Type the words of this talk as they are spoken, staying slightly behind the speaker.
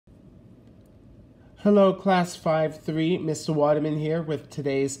Hello, Class 5-3. Mr. Waterman here with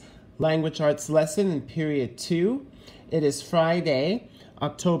today's Language Arts lesson in Period 2. It is Friday,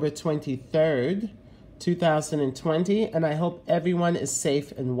 October 23rd, 2020, and I hope everyone is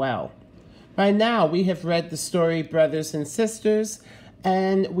safe and well. By now, we have read the story Brothers and Sisters,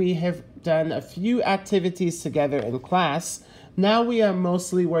 and we have done a few activities together in class. Now we are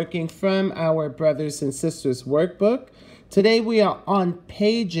mostly working from our Brothers and Sisters workbook. Today we are on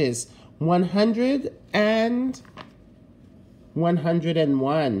pages 100 and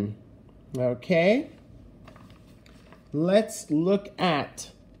 101. Okay? Let's look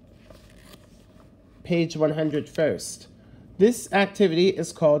at page 100 first. This activity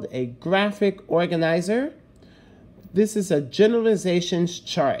is called a graphic organizer. This is a generalizations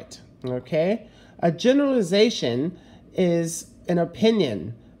chart. Okay? A generalization is an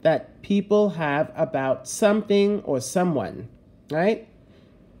opinion that people have about something or someone, right?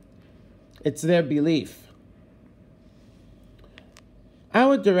 It's their belief.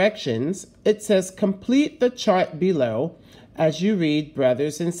 Our directions, it says complete the chart below as you read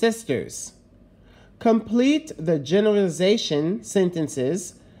Brothers and Sisters. Complete the generalization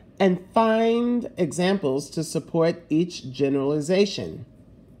sentences and find examples to support each generalization.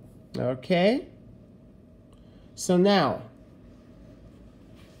 Okay? So now,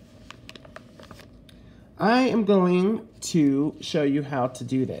 I am going to show you how to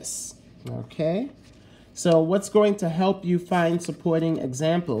do this. Okay, so what's going to help you find supporting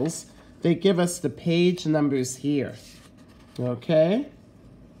examples? They give us the page numbers here. Okay.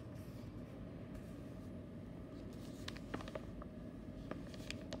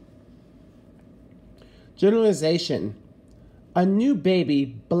 Generalization. A new baby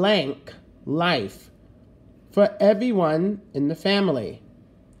blank life for everyone in the family.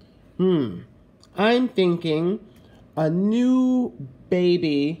 I'm thinking a new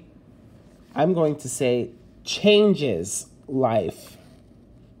baby, I'm going to say, changes life.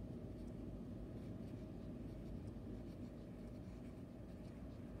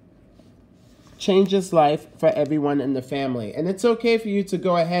 Changes life for everyone in the family. And it's okay for you to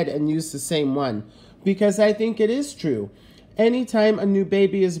go ahead and use the same one, because I think it is true. Anytime a new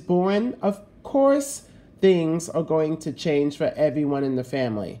baby is born, of course, things are going to change for everyone in the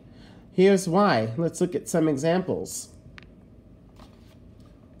family. Here's why. Let's look at some examples.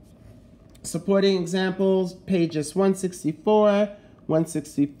 Supporting examples, pages 164,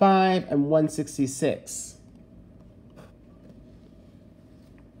 165, and 166.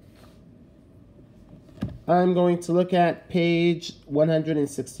 I'm going to look at page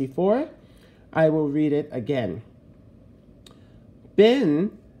 164. I will read it again.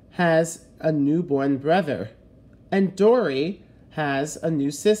 Ben has a newborn brother, and Dory has a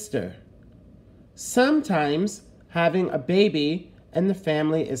new sister. Sometimes having a baby in the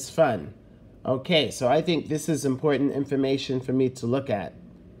family is fun. Okay, so I think this is important information for me to look at.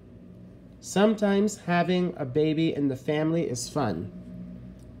 Sometimes having a baby in the family is fun.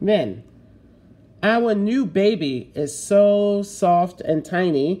 Then, our new baby is so soft and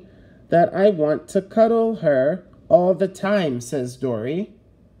tiny that I want to cuddle her all the time, says Dory.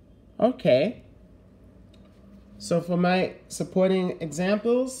 Okay. So for my supporting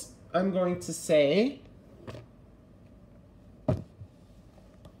examples, I'm going to say,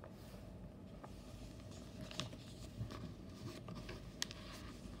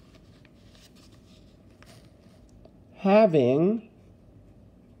 having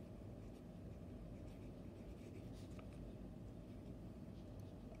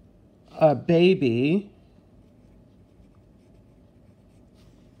a baby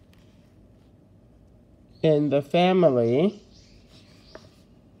in the family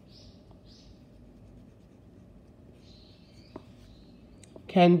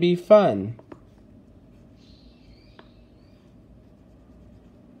can be fun.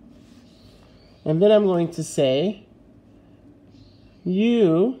 And then I'm going to say,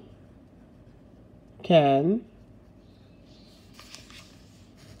 you can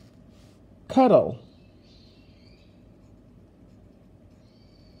cuddle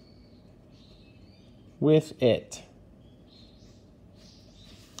with it.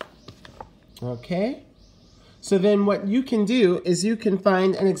 Okay? So then what you can do is you can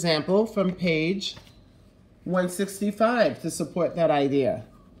find an example from page 165 to support that idea.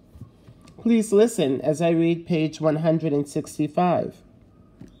 Please listen as I read page 165.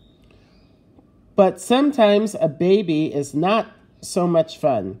 But sometimes a baby is not so much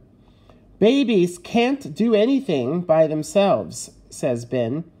fun. Babies can't do anything by themselves, says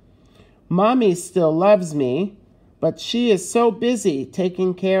Ben. Mommy still loves me, but she is so busy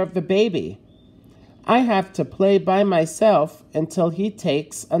taking care of the baby. I have to play by myself until he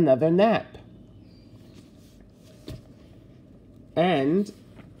takes another nap. And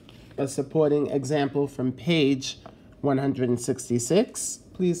a supporting example from page 166.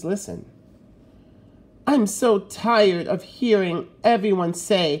 Please listen. I'm so tired of hearing everyone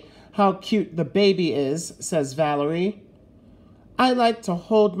say how cute the baby is, says Valerie. I like to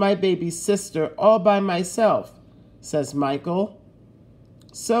hold my baby sister all by myself, says Michael.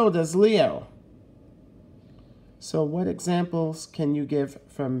 So does Leo. So what examples can you give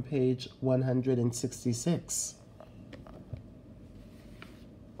from page 166?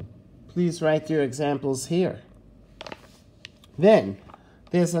 Please write your examples here. Then,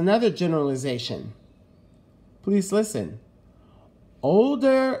 there's another generalization. Please listen.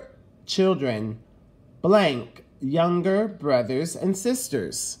 Older children blank younger brothers and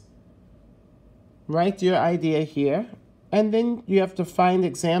sisters. Write your idea here, and then you have to find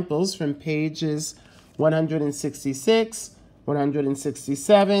examples from pages 166,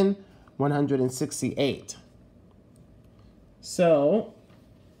 167, 168. So,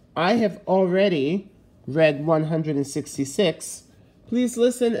 I have already read 166. Please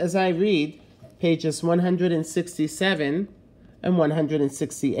listen as I read pages 167 and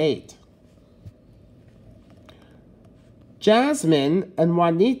 168. Jasmine and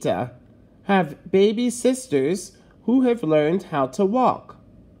Juanita have baby sisters who have learned how to walk.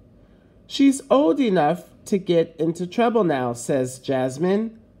 She's old enough to get into trouble now, says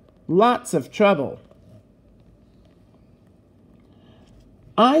Jasmine. Lots of trouble.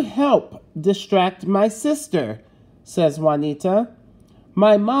 I help distract my sister, says Juanita.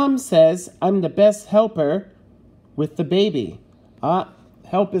 My mom says I'm the best helper with the baby.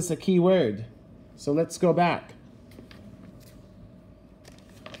 Help is a key word. So let's go back.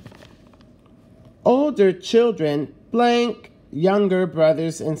 Older children blank younger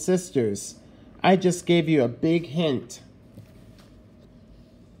brothers and sisters. I just gave you a big hint.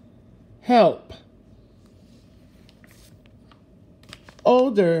 Help.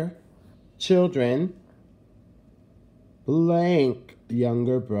 Older children blank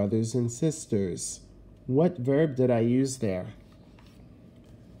younger brothers and sisters. What verb did I use there?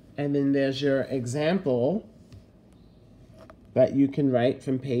 And then there's your example that you can write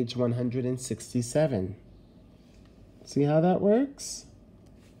from page 167. See how that works?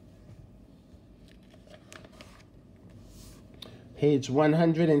 Page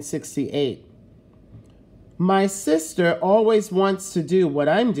 168. My sister always wants to do what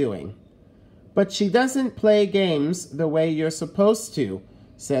I'm doing, but she doesn't play games the way you're supposed to,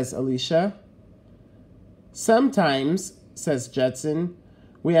 says Alicia. Sometimes, says Judson,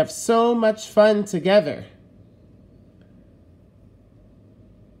 we have so much fun together.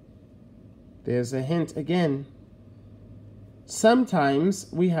 There's a hint again. Sometimes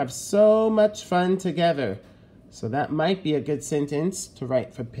we have so much fun together. So that might be a good sentence to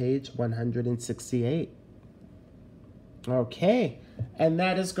write for page 168. Okay, and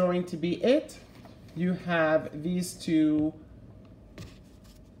that is going to be it. You have these two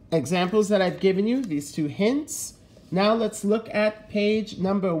examples that I've given you, these two hints. Now let's look at page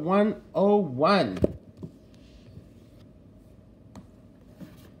number 101.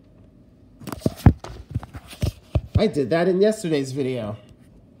 I did that in yesterday's video.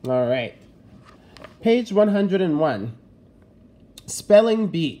 All right. Page 101. Spelling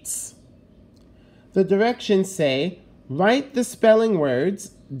beats. The directions say, write the spelling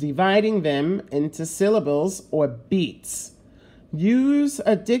words, dividing them into syllables or beats. Use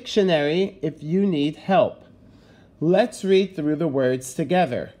a dictionary if you need help. Let's read through the words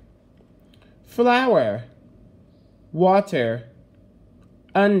together. Flower, water,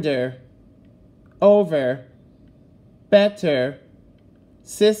 under, over, better,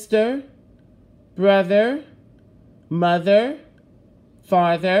 sister, brother, mother,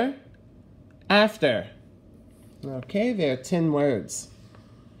 father, after. Okay, there are 10 words.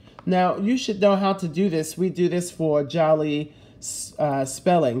 Now, you should know how to do this. We do this for Jolly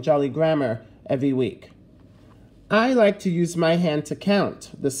Spelling, Jolly Grammar every week. I like to use my hand to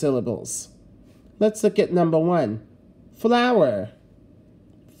count the syllables. Let's look at number 1. Flower.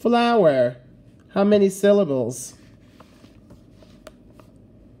 Flower. How many syllables?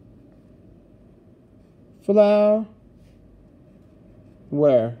 Flower.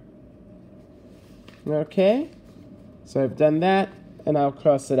 Okay, so I've done that, and I'll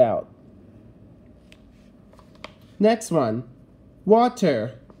cross it out. Next one,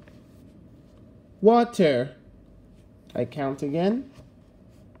 water. Water. I count again.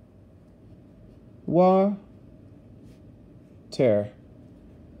 Water.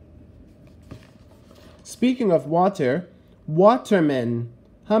 Speaking of water, Waterman.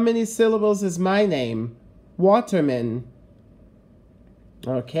 How many syllables is my name? Waterman.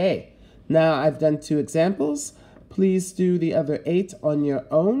 Okay, now I've done 2 examples. Please do the other 8 on your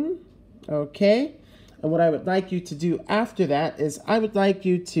own, okay? And what I would like you to do after that is I would like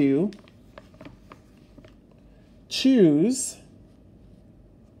you to choose,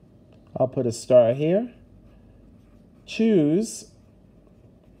 I'll put a star here, choose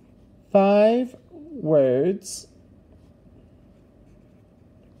 5 words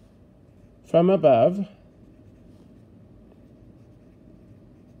from above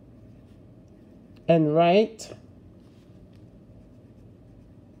and write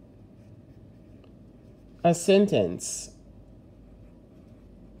a sentence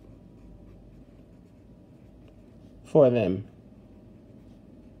for them.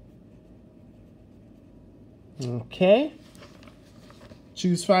 Okay?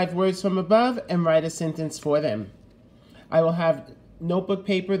 Choose 5 words from above and write a sentence for them. I will have notebook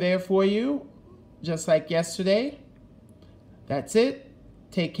paper there for you, just like yesterday. That's it.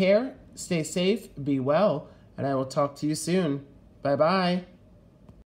 Take care, stay safe, be well, and I will talk to you soon. Bye-bye.